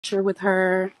Sure with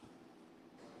her.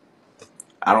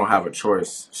 I don't have a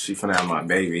choice. She finna have my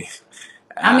baby.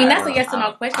 I mean, I that's a don't yes or no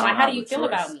have. question. I Like, don't how do have a you feel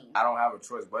about choice. me? I don't have a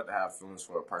choice but to have feelings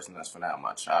for a person that's finna have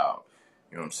my child.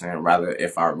 You know what I'm saying? Rather,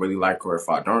 if I really like her, or if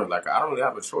I don't really like her, I don't really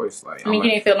have a choice. Like I mean, you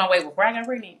didn't feel no way before I got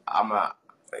pregnant. I'm a.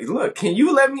 Hey, look, can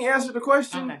you let me answer the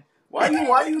question? Okay.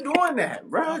 Why you doing that,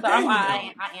 bro? So Damn.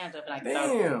 I am up like so.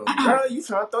 Damn, bro, you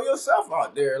trying to throw yourself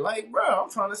out there. Like, bro,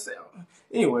 I'm trying to say.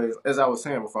 Anyways, as I was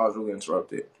saying before I was really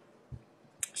interrupted.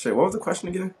 Shit, what was the question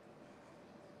again?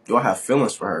 Do I have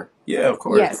feelings for her? Yeah, of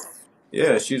course. Yes.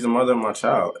 Yeah, she's the mother of my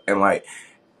child. And, like,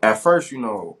 at first, I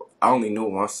only knew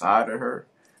one side of her,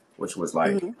 which was,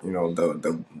 like, Hmm.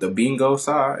 the bingo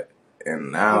side.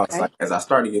 And now it's Okay. like, as I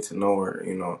start to get to know her,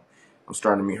 I'm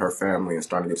starting to meet her family and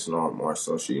starting to get to know her more.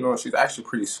 So, she's actually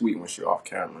pretty sweet when she's off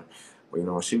camera. But,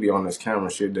 when she be on this camera,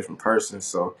 she's a different person.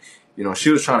 So, she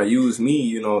was trying to use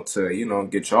me, to,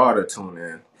 get y'all to tune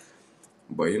in.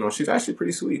 But, she's actually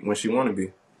pretty sweet when she want to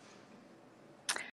be.